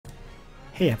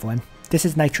Hey everyone, this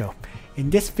is Nitro.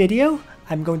 In this video,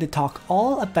 I'm going to talk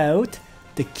all about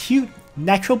the cute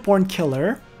natural born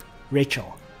killer,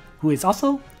 Rachel, who is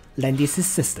also Langrisser's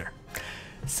sister.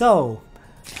 So,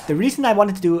 the reason I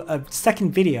wanted to do a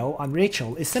second video on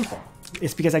Rachel is simple.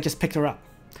 It's because I just picked her up.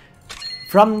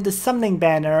 From the summoning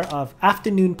banner of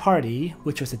Afternoon Party,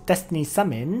 which was a Destiny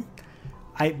summon,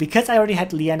 because I already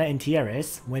had Lana and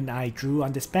Tiaris, when I drew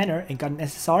on this banner and got an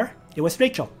SSR, it was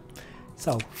Rachel.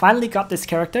 So finally got this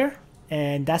character,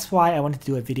 and that's why I wanted to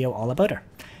do a video all about her.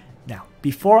 Now,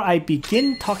 before I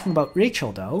begin talking about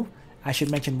Rachel though, I should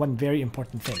mention one very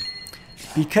important thing.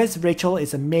 Because Rachel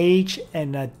is a mage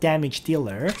and a damage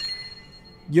dealer,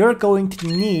 you're going to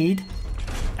need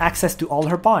access to all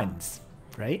her bonds,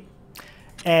 right?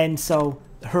 And so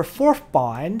her fourth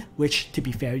bond, which to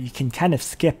be fair, you can kind of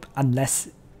skip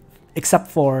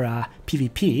except for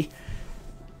PvP,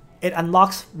 it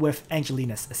unlocks with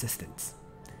Angelina's assistance.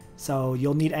 So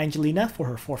you'll need Angelina for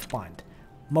her fourth bond.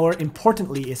 More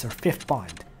importantly is her fifth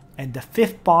bond. And the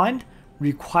fifth bond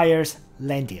requires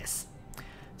Landius.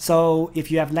 So if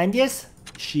you have Landius,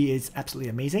 she is absolutely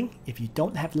amazing. If you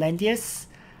don't have Landius,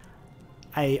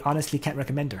 I honestly can't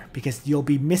recommend her because you'll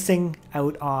be missing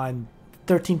out on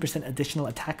 13% additional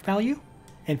attack value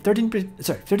and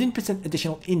 13%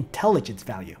 additional intelligence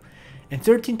value. And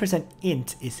 13%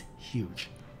 int is huge.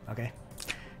 Okay,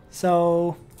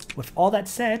 so with all that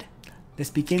said, let's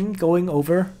begin going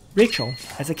over Rachel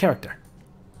as a character.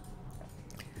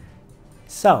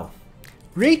 So,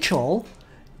 Rachel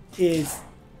is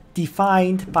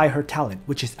defined by her talent,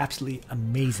 which is absolutely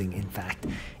amazing, in fact.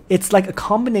 It's like a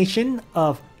combination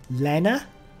of Lana,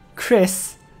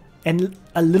 Chris, and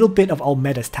a little bit of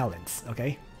Almeta's talents,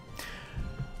 okay?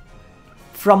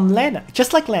 From Lana,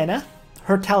 just like Lana,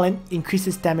 her talent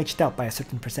increases damage dealt by a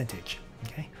certain percentage,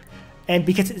 okay? And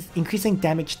because it's increasing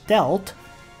damage dealt,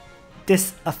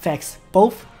 this affects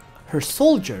both her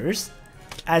soldiers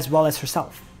as well as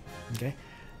herself, okay?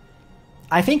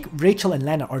 I think Rachel and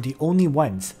Lana are the only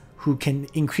ones who can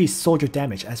increase soldier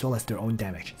damage as well as their own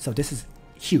damage. So this is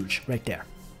huge right there,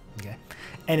 okay?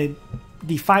 And it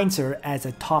defines her as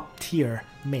a top tier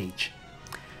mage.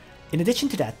 In addition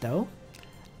to that though,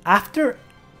 after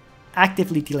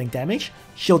actively dealing damage,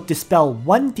 she'll dispel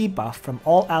one debuff from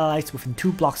all allies within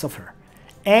 2 blocks of her,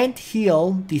 and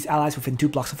heal these allies within 2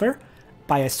 blocks of her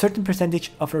by a certain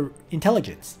percentage of her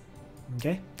intelligence.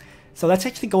 Okay, so let's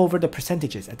actually go over the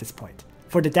percentages at this point.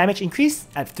 For the damage increase,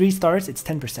 at 3 stars it's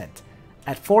 10%,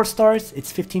 at 4 stars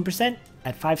it's 15%,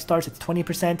 at 5 stars it's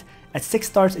 20%, at 6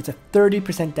 stars it's a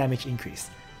 30% damage increase.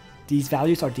 These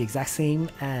values are the exact same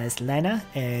as Lana,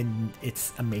 and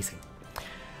it's amazing.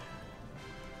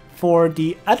 For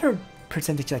the other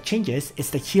percentage that changes, it's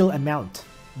the heal amount.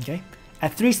 Okay,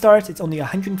 at 3 stars, it's only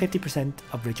 150%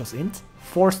 of Rachel's int.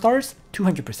 4 stars,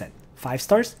 200%. 5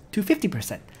 stars,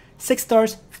 250%. 6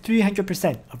 stars,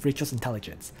 300% of Rachel's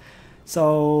intelligence.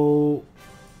 So,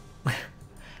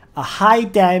 a high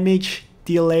damage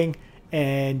dealing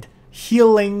and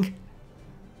healing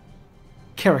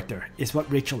character is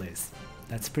what Rachel is.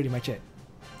 That's pretty much it.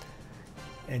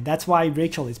 And that's why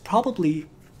Rachel is probably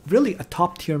really a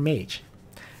top tier mage.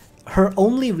 Her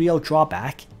only real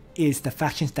drawback is the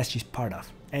factions that she's part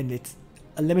of, and it's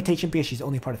a limitation because she's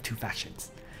only part of 2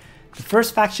 factions. The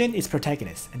first faction is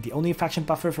Protagonist, and the only faction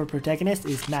buffer for Protagonist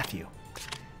is Matthew,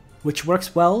 which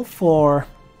works well for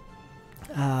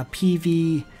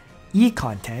PvE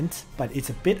content, but it's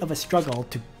a bit of a struggle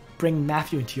to bring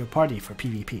Matthew into your party for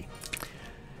PvP.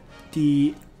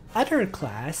 The other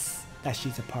class that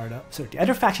she's a part of, the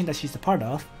other faction that she's a part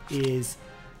of is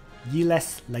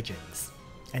Yeles Legends,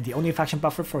 and the only faction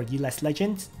buffer for Yeles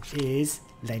Legends is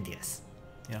Landius.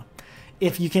 You know,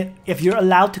 if you're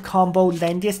allowed to combo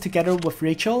Landius together with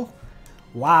Rachel,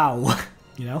 wow,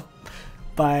 you know.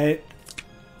 But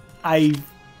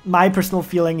my personal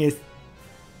feeling is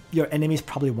your enemies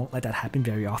probably won't let that happen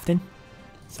very often.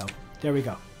 So there we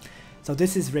go. So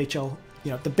this is Rachel.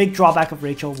 You know, the big drawback of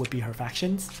Rachel would be her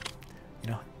factions.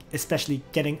 You know, especially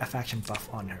getting a faction buff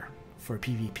on her for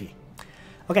PvP.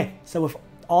 Okay, so with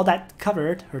all that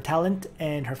covered, her talent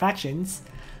and her factions,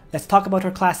 let's talk about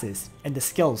her classes and the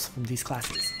skills from these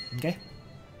classes, okay?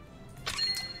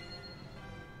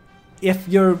 If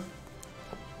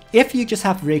you just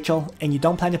have Rachel and you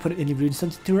don't plan to put any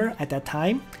runestones to her at that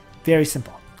time, very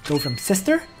simple. Go from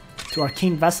Sister to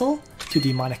Arcane Vessel to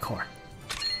Demonic Core,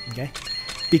 okay?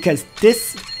 Because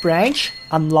this branch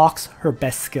unlocks her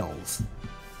best skills.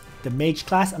 The Mage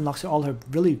class unlocks all her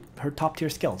top tier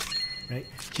skills. Right?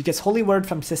 She gets Holy Word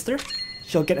from Sister.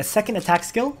 She'll get a second attack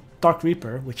skill, Dark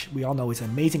Reaper, which we all know is an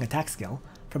amazing attack skill,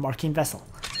 from Arcane Vessel.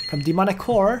 From Demonic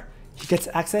Core, She gets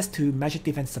access to magic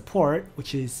defense support,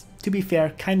 which is, to be fair,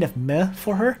 kind of meh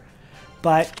for her.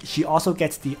 But she also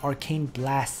gets the Arcane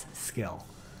Blast skill,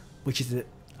 which is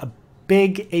a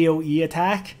big AoE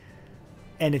attack.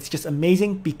 And it's just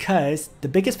amazing because the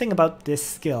biggest thing about this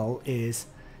skill is,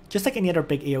 just like any other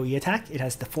big AoE attack, it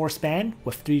has the 4 span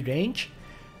with 3 range.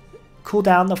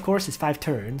 Cooldown, of course, is 5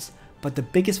 turns. But the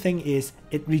biggest thing is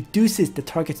it reduces the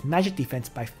target's magic defense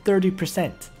by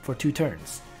 30% for 2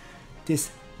 turns.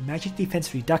 This magic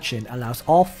defense reduction allows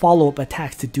all follow-up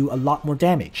attacks to do a lot more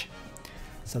damage.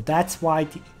 So that's why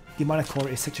Demonic Core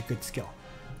is such a good skill,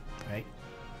 right?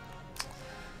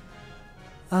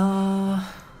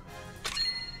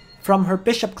 From her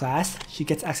Bishop class, she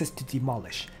gets access to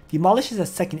Demolish. Demolish is a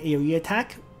second AoE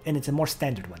attack, and it's a more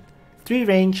standard one. 3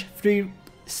 range, 3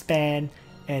 span,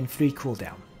 and 3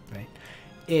 cooldown, right?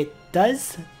 It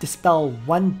does dispel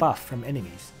 1 buff from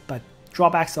enemies, but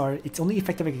drawbacks are it's only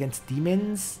effective against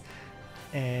demons,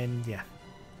 and yeah.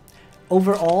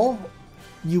 Overall,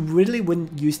 you really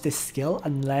wouldn't use this skill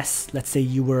unless, let's say,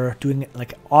 you were doing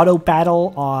like auto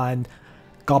battle on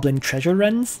goblin treasure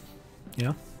runs, you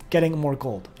know, getting more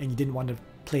gold, and you didn't want to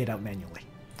play it out manually.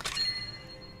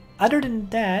 Other than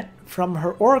that, from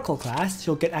her Oracle class,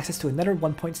 she'll get access to another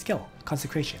 1-point skill,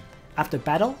 Consecration. After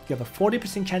battle, you have a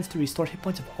 40% chance to restore hit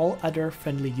points of all other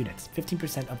friendly units,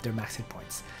 15% of their max hit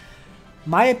points.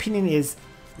 My opinion is,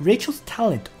 Rachel's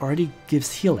talent already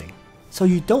gives healing, so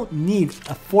you don't need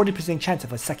a 40% chance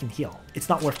of a second heal. It's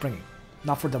not worth bringing,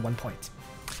 not for the 1 point.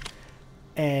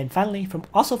 And finally,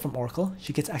 also from Oracle,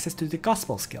 she gets access to the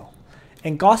Gospel skill.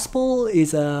 And Gospel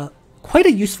is quite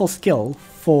a useful skill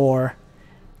for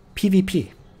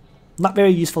PvP, not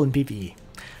very useful in PvE.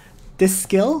 This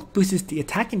skill boosts the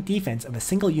attack and defense of a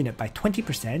single unit by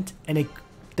 20%, and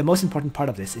the most important part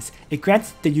of this is it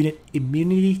grants the unit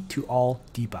immunity to all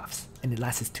debuffs, and it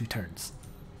lasts 2 turns.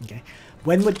 Okay,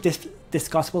 when would this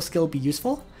Gospel skill be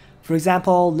useful? For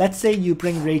example, let's say you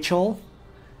bring Rachel,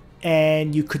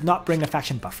 and you could not bring a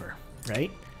faction buffer, right?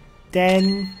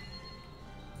 Then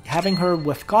having her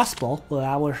with Gospel will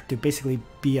allow her to basically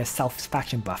be a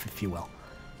self-faction buff, if you will,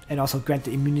 and also grant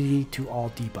the immunity to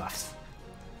all debuffs.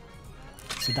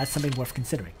 So that's something worth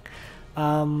considering.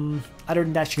 Other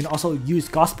than that, she can also use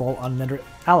Gospel on another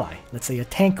ally, let's say a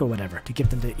tank or whatever, to give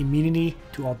them the immunity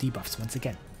to all debuffs once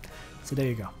again. So there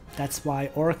you go. That's why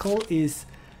Oracle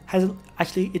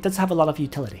it does have a lot of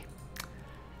utility.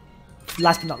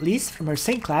 Last but not least, from her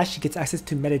Saint class, she gets access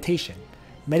to Meditation.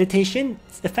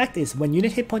 Meditation's effect is when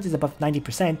unit hit points is above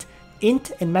 90%,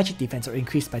 int and magic defense are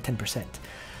increased by 10%.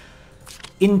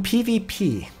 In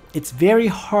PvP, it's very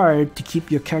hard to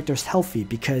keep your characters healthy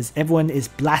because everyone is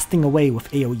blasting away with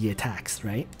AoE attacks,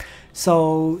 right?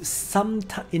 So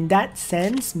in that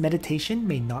sense, Meditation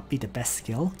may not be the best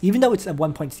skill. Even though it's a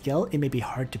 1-point skill, it may be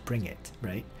hard to bring it,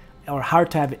 right? Or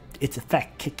hard to have its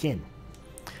effect kick in.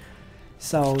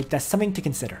 So that's something to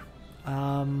consider.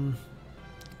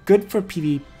 Good for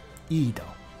PvE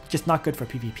though, just not good for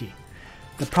PvP.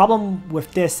 The problem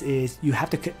with this is you have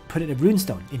to put in a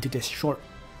runestone into this short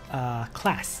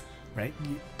class, right?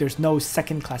 There's no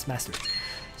second class mastery.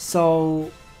 So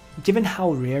given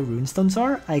how rare runestones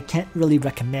are, I can't really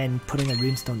recommend putting a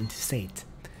runestone into Saint.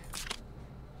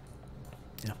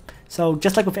 Yeah. So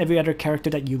just like with every other character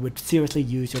that you would seriously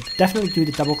use, you'll definitely do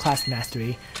the double class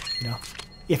mastery. You know,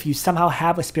 if you somehow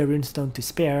have a spare runestone to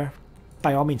spare,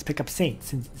 by all means pick up Saint,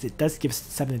 since it does give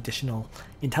 7 additional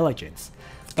intelligence.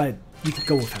 But you could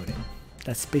go without it.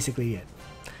 That's basically it.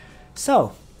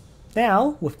 So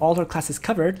now, with all her classes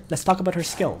covered, let's talk about her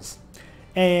skills.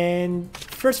 And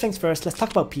first things first, let's talk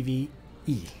about PvE,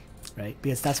 right?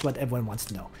 Because that's what everyone wants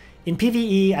to know. In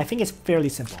PvE, I think it's fairly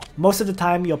simple. Most of the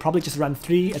time, you'll probably just run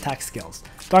 3 attack skills: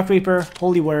 Dark Reaper,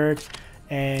 Holy Word,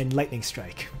 and Lightning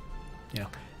Strike. You know,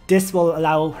 this will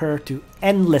allow her to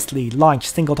endlessly launch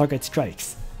single target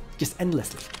strikes, just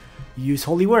endlessly. You use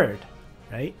Holy Word,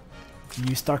 right? You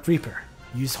use Dark Reaper.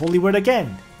 You use Holy Word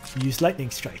again. You use Lightning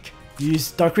Strike. You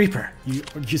use Dark Reaper. You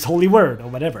use Holy Word or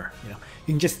whatever. You know,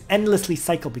 you can just endlessly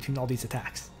cycle between all these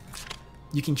attacks.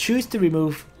 You can choose to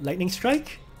remove Lightning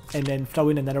Strike and then throw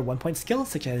in another 1-point skill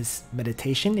such as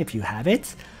Meditation if you have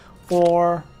it,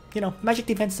 or magic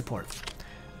defense support.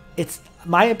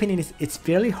 My opinion is it's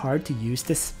fairly hard to use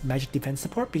this magic defense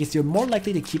support because you're more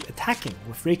likely to keep attacking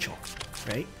with Rachel,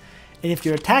 right? And if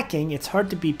you're attacking, it's hard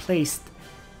to be placed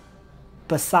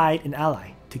beside an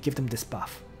ally to give them this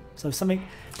buff. So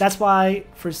that's why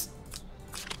for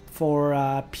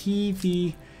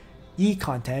PvE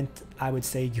content, I would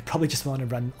say you probably just want to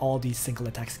run all these single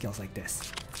attack skills like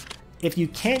this. If you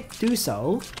can't do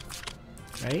so,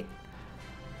 right,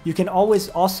 you can always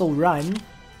also run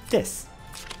this.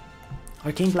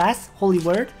 Arcane Blast, Holy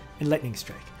Word, and Lightning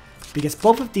Strike. Because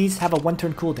both of these have a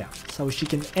 1-turn cooldown, so she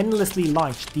can endlessly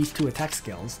launch these 2 attack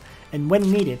skills, and when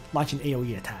needed, launch an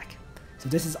AoE attack. So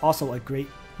this is also a great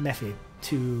method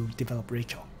to develop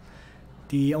Rachel.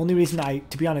 The only reason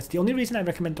to be honest, the only reason I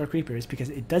recommend Dark Reaper is because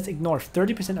it does ignore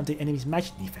 30% of the enemy's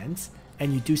magic defense,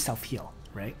 and you do self-heal,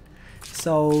 right?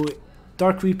 So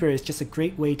Dark Reaper is just a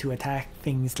great way to attack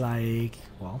things like,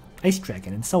 well, Ice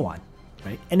Dragon and so on,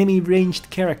 right? Enemy ranged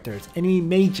characters, enemy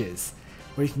mages,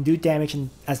 where you can do damage, and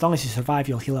as long as you survive,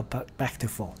 you'll heal up back to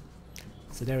full.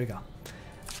 So there we go.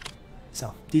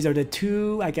 So these are the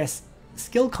 2, I guess,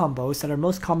 skill combos that are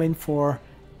most common for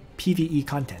PvE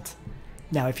content.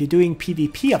 Now, if you're doing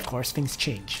PvP, of course, things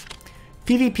change.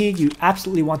 PvP, you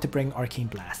absolutely want to bring Arcane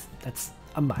Blast. That's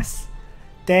a must.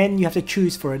 Then you have to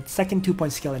choose for a second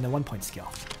 2-point skill and a 1-point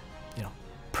skill. You know,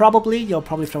 you'll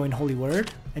probably throw in Holy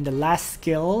Word, and the last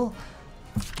skill,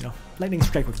 you know, Lightning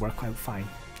Strike would work quite fine.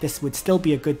 This would still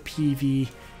be a good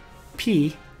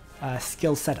PvP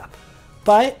skill setup.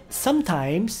 But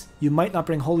sometimes you might not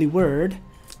bring Holy Word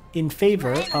in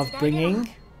favor of bringing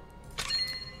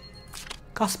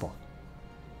Gospel.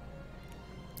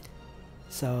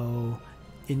 So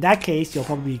in that case, you'll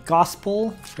probably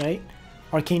Gospel, right?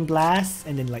 Arcane Blast,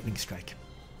 and then Lightning Strike.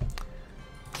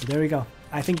 So there we go.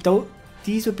 I think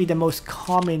these would be the most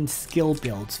common skill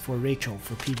builds for Rachel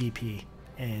for PvP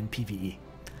and PvE.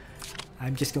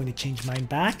 I'm just going to change mine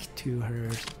back to her,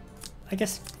 I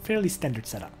guess, fairly standard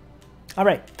setup.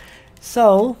 Alright,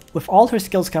 so with all her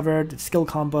skills covered, skill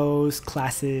combos,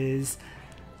 classes,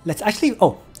 let's actually,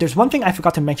 oh, there's one thing I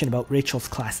forgot to mention about Rachel's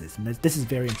classes, and this is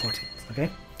very important,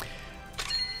 okay?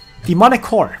 Demonic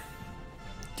Core.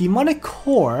 Demonic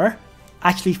Core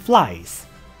actually flies,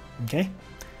 okay?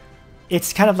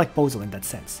 It's kind of like Bozel in that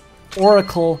sense.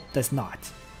 Oracle does not.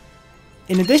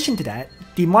 In addition to that,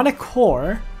 Demonic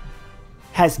Core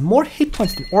has more hit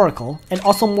points than Oracle and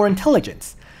also more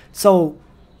intelligence. So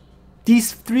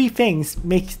these 3 things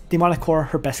make Demonic Core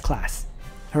her best class,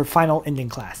 her final ending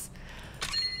class.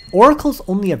 Oracle's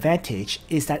only advantage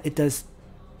is that it does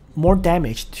more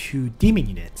damage to demon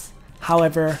units.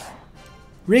 However,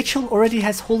 Rachel already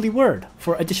has Holy Word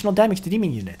for additional damage to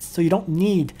demon units, so you don't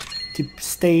need to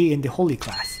stay in the Holy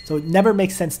class. So it never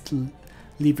makes sense to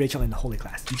leave Rachel in the Holy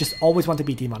class. You just always want to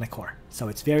be Demonic Core, so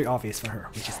it's very obvious for her,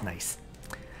 which is nice.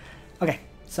 Okay,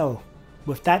 so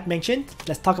with that mentioned,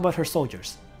 let's talk about her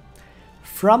soldiers.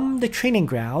 From the training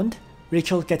ground,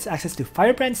 Rachel gets access to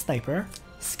Firebrand Sniper,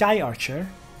 Sky Archer,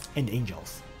 and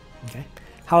Angels. Okay.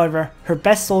 However, her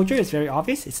best soldier is very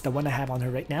obvious. It's the one I have on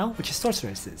her right now, which is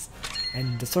Sorceresses.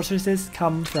 And the Sorceresses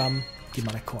come from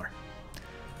Demonic Core.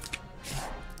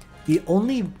 The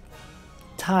only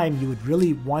time you would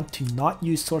really want to not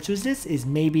use Sorceresses is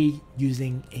maybe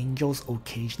using Angels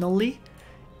occasionally.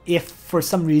 If for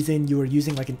some reason you were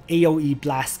using like an AoE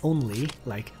blast only,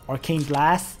 like Arcane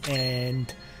Blast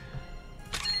and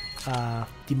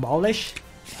Demolish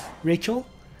Rachel,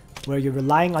 where you're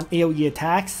relying on AoE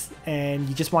attacks and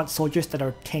you just want soldiers that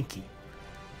are tanky.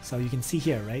 So you can see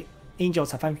here, right?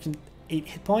 Angels have 508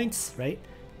 hit points, right?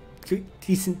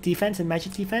 Decent defense and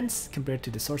magic defense compared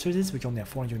to the sorceresses, which only have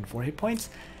 404 hit points.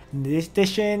 In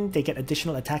addition, they get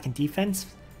additional attack and defense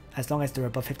as long as they're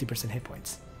above 50% hit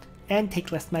points, and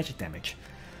take less magic damage.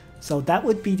 So that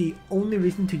would be the only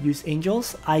reason to use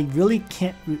Angels. I really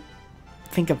can't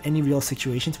think of any real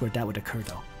situations where that would occur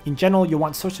though. In general, you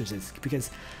want sorceresses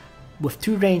because with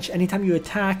 2 range, anytime you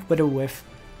attack, whether with,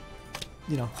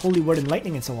 you know, Holy Word and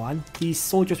Lightning and so on, these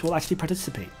soldiers will actually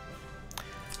participate.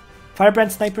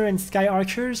 Firebrand Sniper and Sky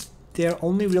Archers, their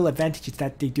only real advantage is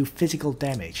that they do physical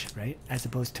damage, right? As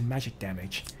opposed to magic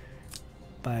damage.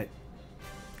 But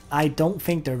I don't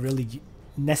think they're really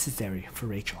necessary for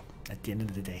Rachel at the end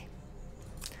of the day.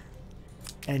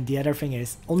 And the other thing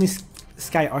is, only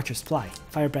Sky Archers fly,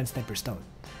 Firebrand Snipers don't.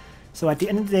 So at the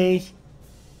end of the day,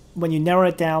 when you narrow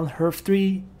it down, her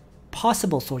 3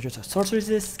 possible soldiers are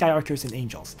Sorceresses, Sky Archers, and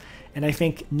Angels. And I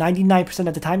think 99%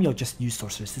 of the time you'll just use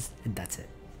Sorceresses and that's it.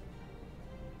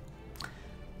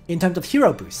 In terms of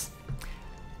hero boosts,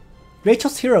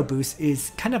 Rachel's hero boost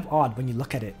is kind of odd when you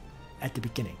look at it at the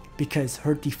beginning, because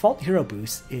her default hero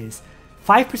boost is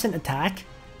 5% attack,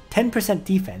 10%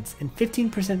 defense, and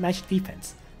 15% magic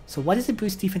defense. So why does it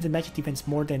boost defense and magic defense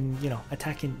more than, you know,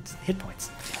 attack and hit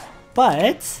points?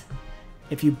 But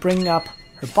if you bring up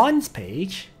her bonds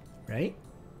page, right?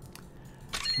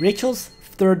 Rachel's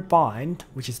 3rd bond,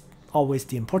 which is always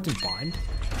the important bond,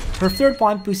 her 3rd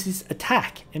bond boosts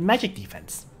attack and magic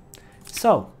defense.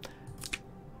 So,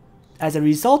 as a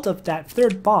result of that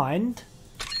 3rd bond,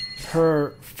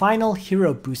 her final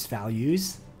hero boost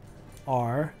values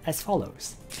are as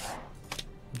follows.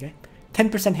 Okay,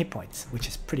 10% hit points, which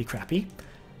is pretty crappy.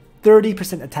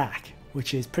 30% attack,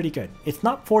 which is pretty good. It's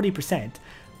not 40%,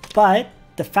 but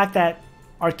the fact that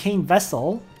Arcane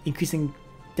Vessel increasing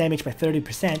damage by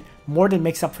 30% more than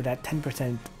makes up for that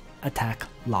 10% attack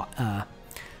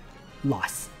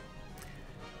loss.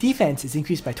 Defense is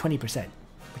increased by 20%,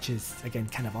 which is again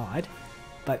kind of odd,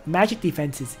 but magic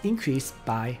defense is increased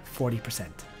by 40%.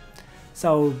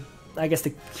 So I guess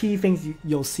the key things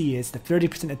you'll see is the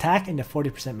 30% attack and the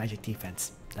 40% magic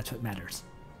defense. That's what matters.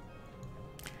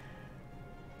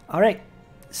 Alright,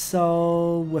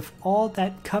 so with all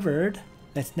that covered,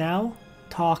 let's now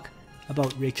talk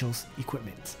about Rachel's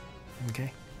equipment.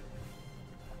 Okay.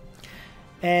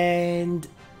 And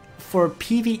for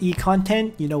PvE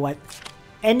content, you know what?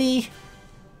 Any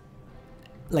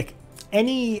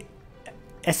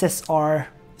SSR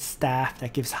staff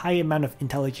that gives high amount of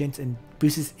intelligence and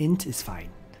boosts int is fine.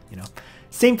 You know,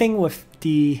 same thing with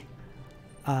the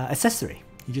accessory.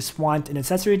 You just want an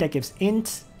accessory that gives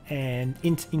int and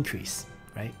int increase,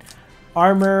 right?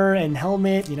 Armor and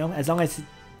helmet, you know, as long as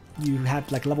you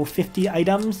have like level 50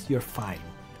 items, you're fine.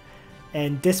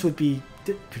 And this would be,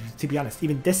 to be honest,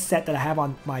 even this set that I have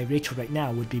on my Rachel right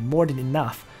now would be more than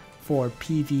enough for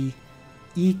PvE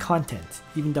content,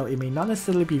 even though it may not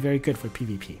necessarily be very good for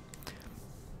PvP.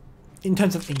 In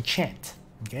terms of enchant,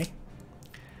 okay?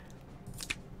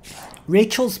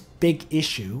 Rachel's big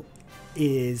issue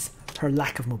is her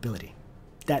lack of mobility,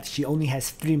 that she only has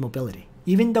 3 mobility.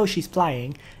 Even though she's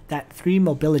flying, that 3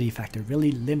 mobility factor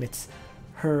really limits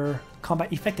her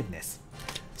combat effectiveness.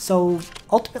 So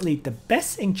ultimately, the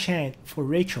best enchant for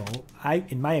Rachel,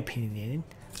 in my opinion,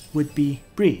 would be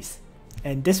Breeze.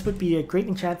 And this would be a great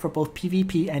enchant for both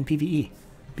PvP and PvE,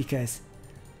 because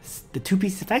the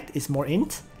 2-piece effect is more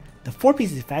int, the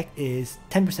 4-piece effect is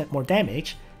 10% more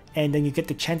damage, and then you get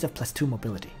the chance of +2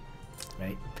 mobility,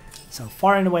 right? So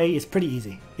far and away, it's pretty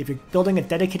easy. If you're building a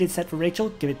dedicated set for Rachel,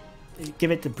 give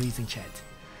it the Breeze enchant.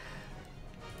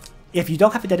 If you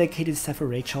don't have a dedicated set for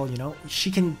Rachel, you know,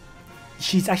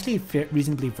 she's actually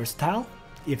reasonably versatile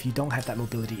if you don't have that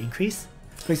mobility increase.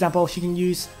 For example, she can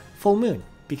use Full Moon,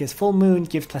 because Full Moon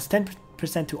gives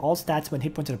 +10% to all stats when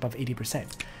hit points are above 80%.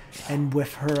 And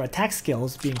with her attack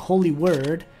skills being Holy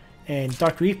Word and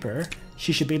Dark Reaper,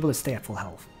 she should be able to stay at full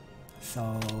health.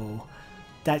 So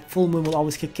that Full Moon will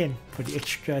always kick in for the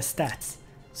extra stats.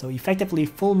 So effectively,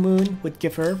 Full Moon would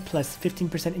give her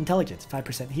 +15% intelligence,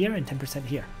 5% here and 10%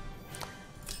 here.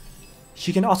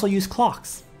 She can also use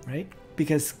Clocks, right?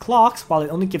 Because Clocks, while it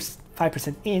only gives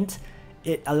 5% int,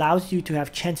 it allows you to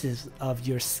have chances of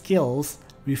your skills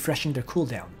refreshing their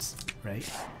cooldowns, right?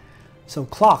 So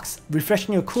Clocks,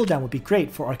 refreshing your cooldown would be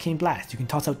great for Arcane Blast. You can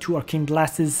toss out 2 Arcane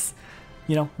Blasts,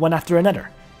 you know, one after another.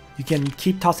 You can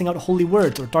keep tossing out Holy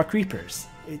Words or Dark Reapers.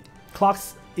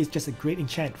 Clocks is just a great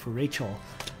enchant for Rachel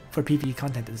for PvE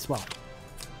content as well.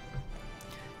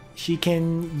 She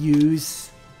can use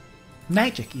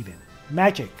Magic even.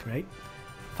 Magic, right?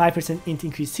 5% int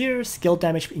increase here, skill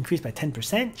damage increased by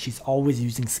 10%. She's always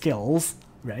using skills,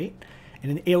 right?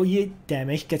 And then AoE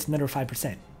damage gets another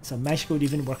 5%. So Magic would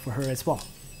even work for her as well.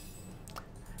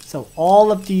 So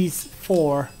all of these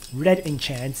 4 red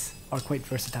enchants are quite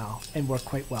versatile and work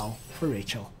quite well for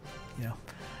Rachel, you know.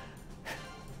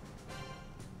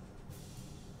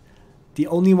 The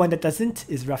only one that doesn't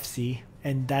is Rough Sea,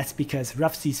 and that's because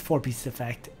Rough Sea's 4-piece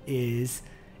effect is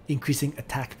increasing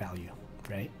attack value,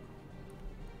 right?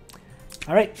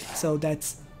 Alright, so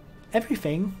that's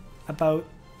everything about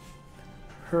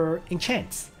her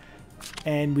enchants.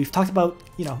 And we've talked about,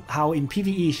 you know, how in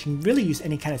PvE she can really use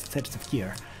any kind of sets of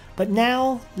gear. But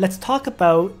now let's talk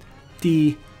about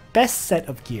the best set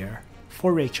of gear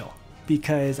for Rachel,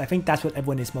 because I think that's what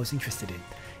everyone is most interested in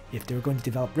if they're going to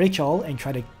develop Rachel and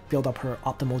try to build up her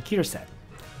optimal gear set.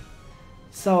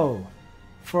 So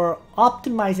for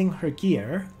optimizing her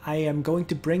gear, I am going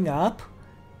to bring up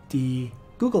the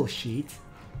Google Sheet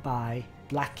by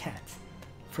Black Cat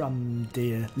from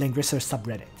the Langrisser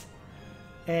subreddit.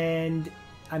 And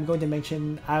I'm going to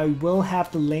mention, I will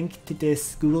have the link to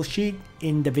this Google Sheet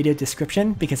in the video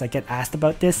description because I get asked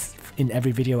about this in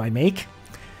every video I make.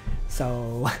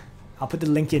 So I'll put the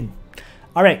link in.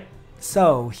 Alright,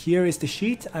 so here is the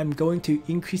sheet. I'm going to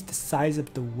increase the size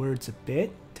of the words a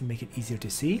bit to make it easier to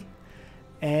see.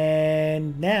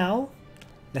 And now,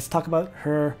 let's talk about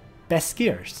her best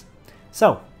gears.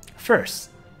 So, first,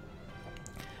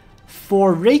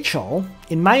 for Rachel,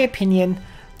 in my opinion,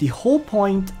 the whole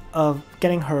point of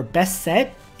getting her best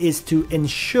set is to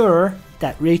ensure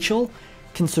that Rachel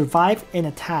can survive an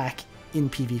attack in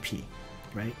PvP,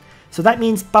 right? So that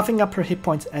means buffing up her hit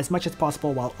points as much as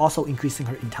possible while also increasing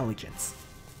her intelligence.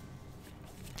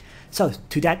 So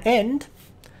to that end,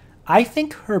 I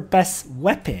think her best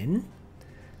weapon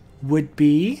would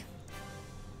be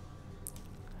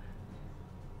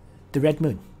the Red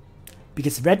Moon,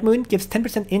 because Red Moon gives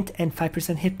 10% int and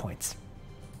 5% hit points.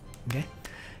 Okay,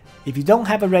 if you don't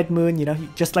have a Red Moon, you know,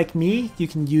 just like me, you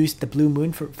can use the Blue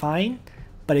Moon for fine,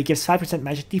 but it gives 5%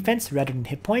 magic defense rather than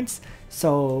hit points,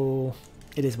 so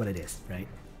it is what it is, right?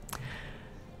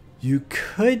 You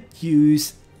could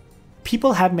use,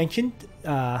 people have mentioned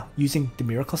using the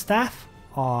Miracle Staff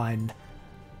on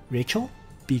Rachel,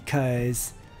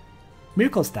 because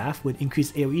Miracle Staff would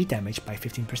increase AoE damage by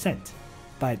 15%,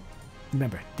 but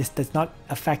remember, this does not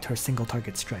affect her single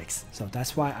target strikes, so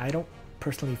that's why I don't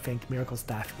personally think Miracle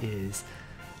Staff is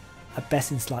a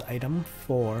best in slot item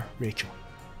for Rachel,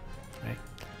 right?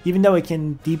 Even though it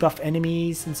can debuff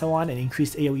enemies and so on and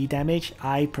increase AoE damage,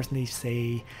 I personally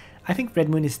say I think Red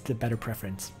Moon is the better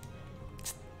preference.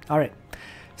 Alright,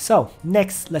 so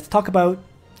next let's talk about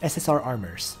SSR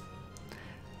armors.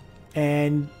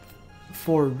 And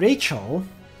for Rachel,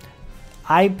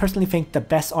 I personally think the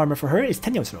best armor for her is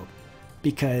Tenyo's Robe,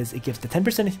 because it gives the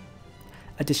 10%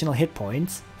 additional hit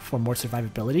points for more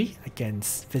survivability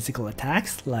against physical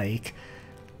attacks like,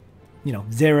 you know,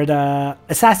 Zerida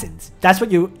assassins. That's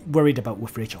what you're worried about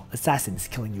with Rachel, assassins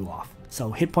killing you off.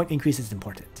 So hit point increase is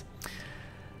important.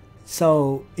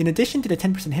 So in addition to the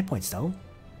 10% hit points though,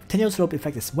 Tenyo's Robe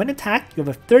effect is when attacked, you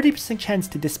have a 30% chance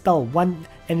to dispel one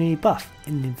enemy buff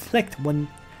and inflict one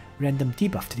random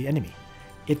debuff to the enemy.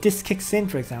 If this kicks in,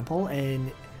 for example,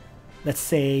 and let's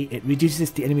say it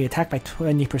reduces the enemy attack by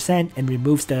 20% and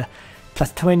removes the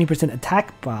plus 20%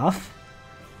 attack buff,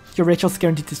 your Rachel's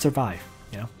guaranteed to survive,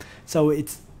 you know? So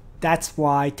that's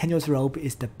why Tenyo's Robe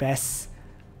is the best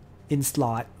in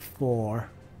slot for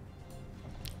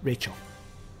Rachel.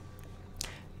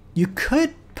 You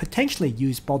could potentially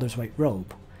use Baldur's White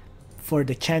Robe for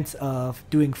the chance of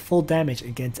doing full damage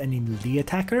against any melee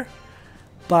attacker,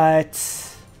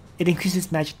 but it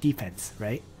increases magic defense,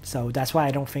 right? So that's why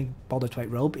I don't think Baldur's White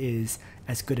Robe is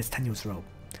as good as Tenyo's Robe.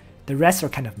 The rest are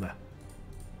kind of meh.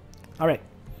 Alright,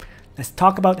 let's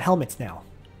talk about helmets now.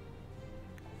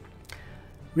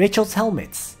 Rachel's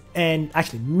helmets, and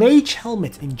actually mage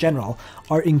helmets in general,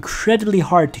 are incredibly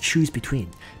hard to choose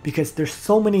between because there's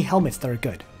so many helmets that are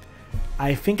good.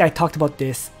 I think I talked about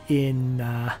this in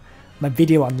my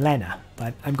video on Lana,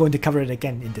 but I'm going to cover it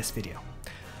again in this video.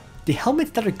 The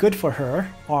helmets that are good for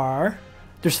her are,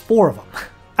 there's 4 of them.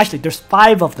 Actually, there's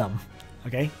 5 of them,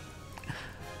 okay?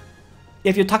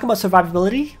 If you're talking about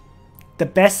survivability, the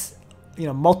best, you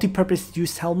know, multi-purpose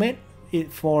use helmet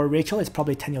for Rachel is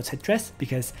probably Tenyo's headdress,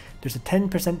 because there's a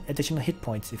 10% additional hit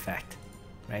points effect,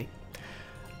 right?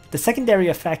 The secondary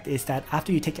effect is that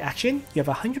after you take action, you have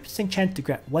a 100% chance to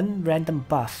grant one random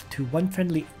buff to one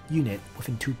friendly unit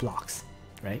within 2 blocks,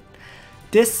 right?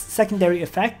 This secondary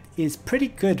effect is pretty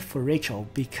good for Rachel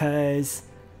because,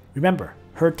 remember,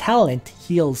 her talent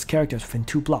heals characters within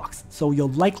 2 blocks, so you'll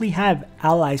likely have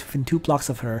allies within 2 blocks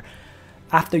of her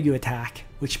after you attack,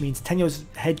 which means Tenyo's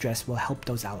headdress will help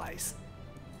those allies.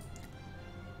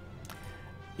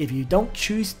 If you don't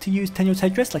choose to use Tenyo's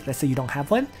headdress, like let's say you don't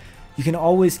have one, you can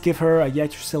always give her a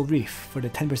Yggdrasil Reef for the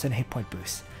 10% hit point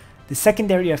boost. The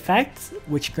secondary effect,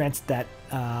 which grants that,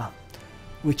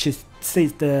 which is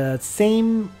the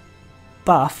same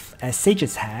buff as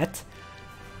Sage's hat,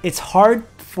 it's hard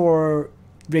for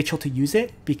Rachel to use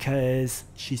it because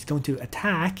she's going to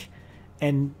attack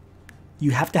and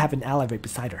you have to have an ally right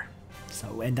beside her.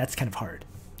 So, and that's kind of hard.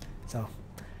 So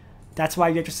that's why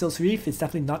Yggdrasil's Reef is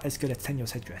definitely not as good as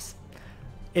Tenyo's headdress.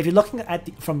 If you're looking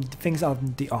at from things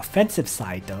on the offensive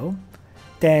side though,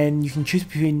 then you can choose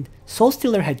between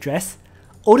Soulstealer headdress,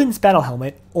 Odin's battle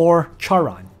helmet, or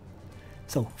Charon.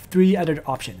 So 3 other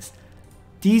options.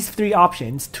 These 3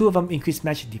 options, 2 of them increase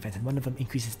magic defense and 1 of them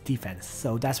increases defense.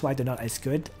 So that's why they're not as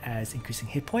good as increasing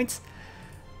hit points.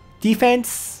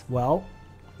 Defense, well,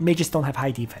 mages don't have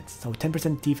high defense, so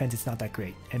 10% defense is not that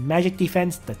great. And magic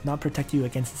defense does not protect you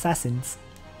against assassins.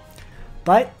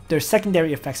 But their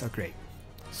secondary effects are great.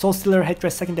 Soulstealer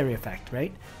headdress secondary effect,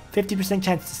 right? 50%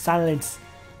 chance to silence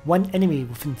one enemy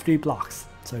within 3 blocks.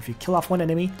 So if you kill off one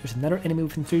enemy, there's another enemy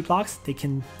within 3 blocks, they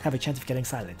can have a chance of getting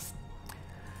silenced.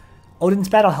 Odin's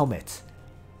battle helmet.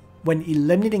 When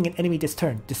eliminating an enemy this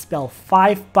turn, dispel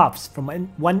 5 buffs from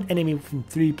one enemy within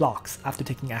 3 blocks after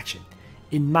taking action.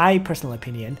 In my personal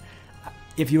opinion,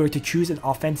 if you were to choose an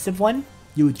offensive one,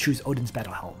 you would choose Odin's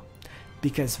battle helm.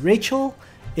 Because Rachel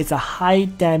is a high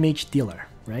damage dealer,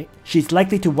 right? She's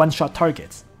likely to one-shot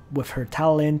targets with her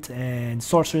talent and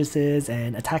sorceresses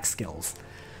and attack skills.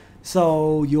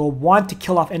 So you'll want to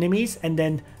kill off enemies and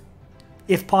then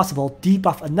if possible,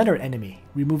 debuff another enemy,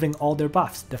 removing all their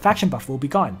buffs. The faction buff will be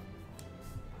gone.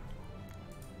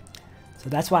 So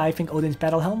that's why I think Odin's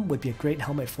Battle Helm would be a great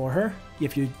helmet for her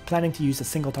if you're planning to use a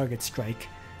single target strike,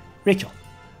 Rachel.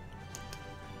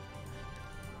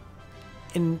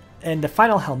 And the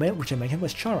final helmet, which I mentioned,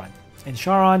 was Charon. And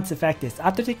Charon's effect is,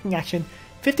 after taking action,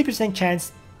 50%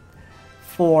 chance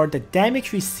for the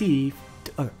damage received,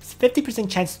 50%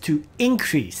 chance to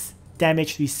increase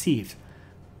damage received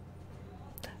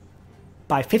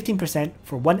by 15%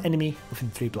 for one enemy within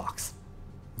 3 blocks.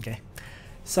 Okay,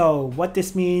 so what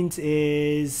this means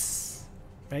is,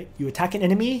 right, you attack an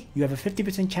enemy, you have a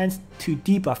 50% chance to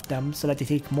debuff them so that they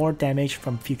take more damage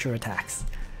from future attacks.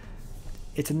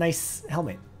 It's a nice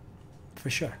helmet, for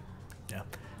sure. Yeah.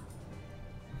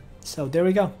 So there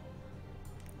we go.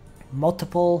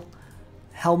 Multiple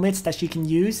helmets that she can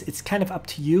use. It's kind of up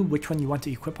to you which one you want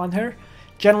to equip on her.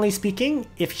 Generally speaking,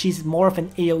 if she's more of an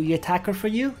AoE attacker for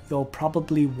you, you'll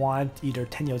probably want either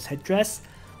Tenyo's headdress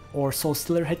or Soul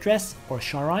Stealer headdress or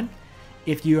Charon.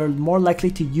 If you're more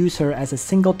likely to use her as a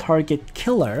single target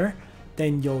killer,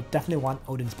 then you'll definitely want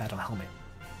Odin's Battle Helmet.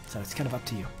 So it's kind of up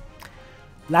to you.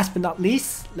 Last but not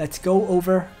least, let's go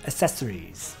over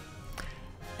accessories.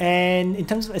 And in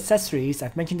terms of accessories,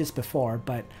 I've mentioned this before,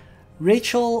 but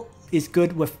Rachel is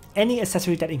good with any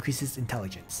accessory that increases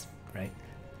intelligence, right?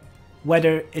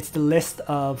 Whether it's the list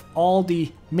of all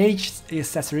the mage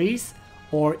accessories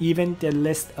or even the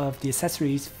list of the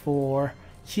accessories for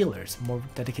healers, more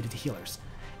dedicated to healers.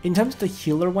 In terms of the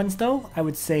healer ones though, I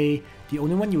would say the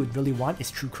only one you would really want is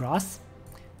True Cross.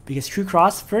 Because True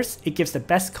Cross, first, it gives the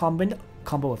best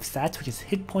combo of stats, which is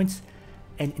hit points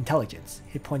and intelligence.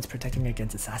 Hit points protecting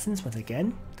against assassins once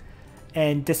again.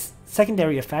 And this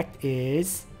secondary effect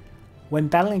is when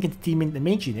battling against demon and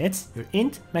mage units, your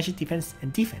int, magic defense,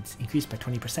 and defense increase by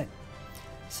 20%.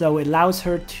 So it allows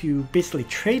her to basically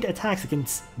trade attacks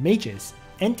against mages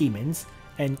and demons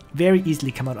and very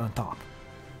easily come out on top,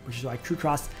 which is why True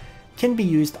Cross can be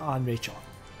used on Rachel.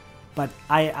 But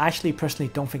I actually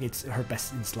personally don't think it's her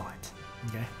best in slot.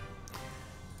 Okay.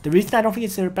 The reason I don't think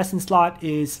it's her best in slot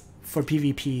is for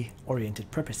PvP oriented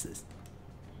purposes.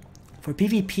 For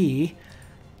PvP,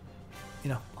 you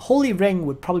know, Holy Ring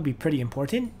would probably be pretty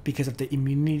important because of the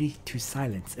immunity to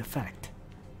silence effect.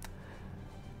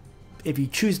 If you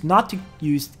choose not to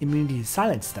use immunity to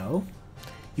silence though,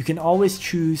 you can always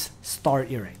choose Star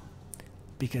Earring.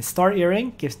 Because Star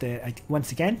Earring gives the,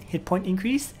 once again, hit point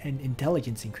increase and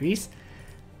intelligence increase,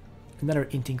 another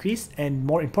int increase, and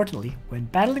more importantly, when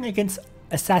battling against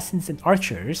assassins and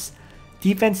archers,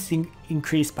 defense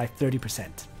increased by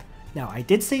 30%. Now, I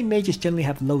did say mages generally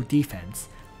have low defense,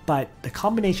 but the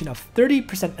combination of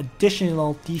 30%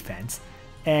 additional defense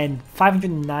and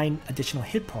 509 additional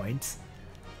hit points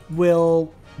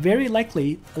will very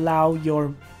likely allow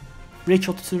your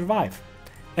Rachel to survive.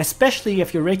 Especially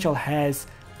if your Rachel has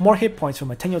more hit points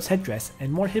from a Tenyo's headdress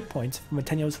and more hit points from a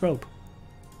Tenyo's robe.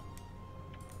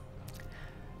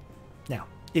 Now,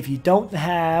 if you don't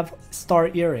have Star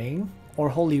Earring or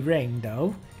Holy Ring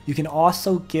though, you can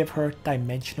also give her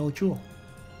Dimensional Jewel.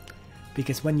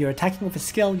 Because when you're attacking with a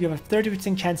skill, you have a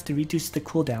 30% chance to reduce the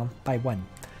cooldown by 1.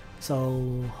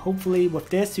 So hopefully with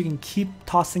this, you can keep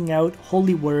tossing out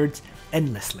holy words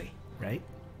endlessly, right?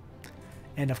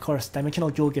 And of course, Dimensional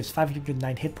Jewel gives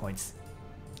 509 hit points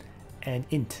and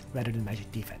int rather than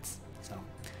magic defense. So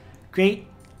great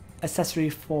accessory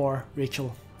for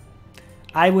Rachel.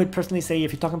 I would personally say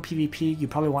if you're talking PvP, you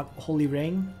probably want Holy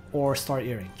Ring or Star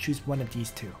Earring. Choose one of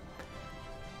these two.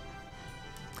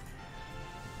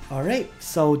 Alright,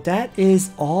 so that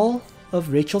is all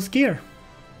of Rachel's gear.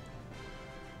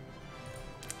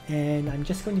 And I'm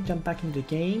just going to jump back into the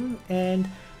game, and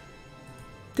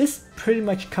this pretty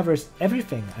much covers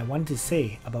everything I wanted to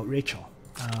say about Rachel.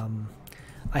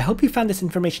 I hope you found this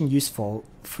information useful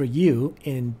for you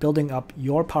in building up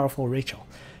your powerful Rachel.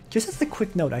 Just as a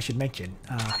quick note I should mention,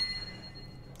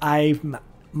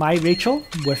 my Rachel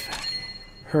with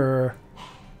her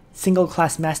single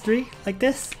class mastery like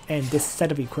this and this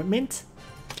set of equipment,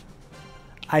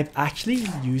 I've actually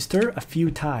used her a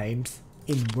few times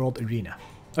in World Arena.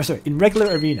 Or sorry, in regular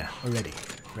arena already,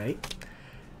 right?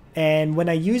 And when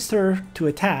I used her to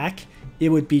attack, it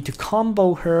would be to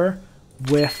combo her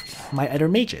with my other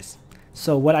mages.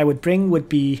 So what I would bring would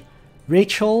be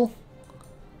Rachel,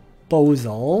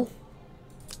 Bozel,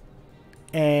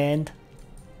 and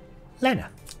Lana,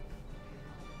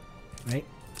 right?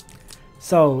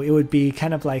 So it would be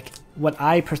kind of like what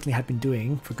I personally have been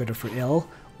doing, for good or for ill,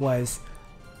 was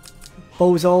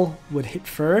Bozel would hit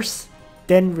first,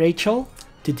 then Rachel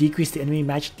to decrease the enemy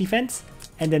magic defense,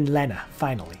 and then Lana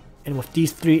finally And with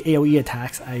these 3 AoE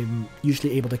attacks, I'm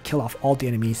usually able to kill off all the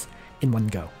enemies in one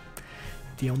go.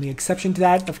 The only exception to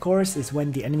that, of course, is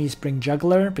when the enemies bring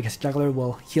Juggler, because Juggler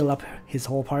will heal up his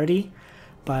whole party.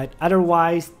 But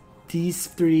otherwise, these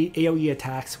 3 AoE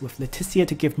attacks with Leticia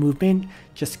to give movement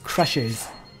just crushes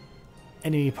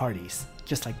enemy parties,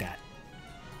 just like that.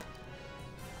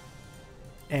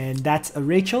 And that's a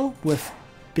Rachel with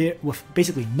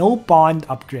basically no bond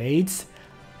upgrades,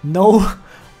 no,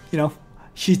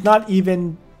 she's not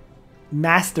even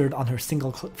mastered on her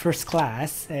single first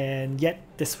class, and yet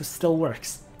this still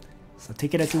works. So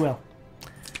take it as you will.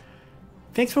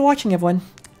 Thanks for watching, everyone.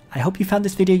 I hope you found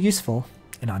this video useful,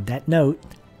 and on that note,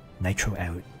 Nitro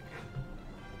out.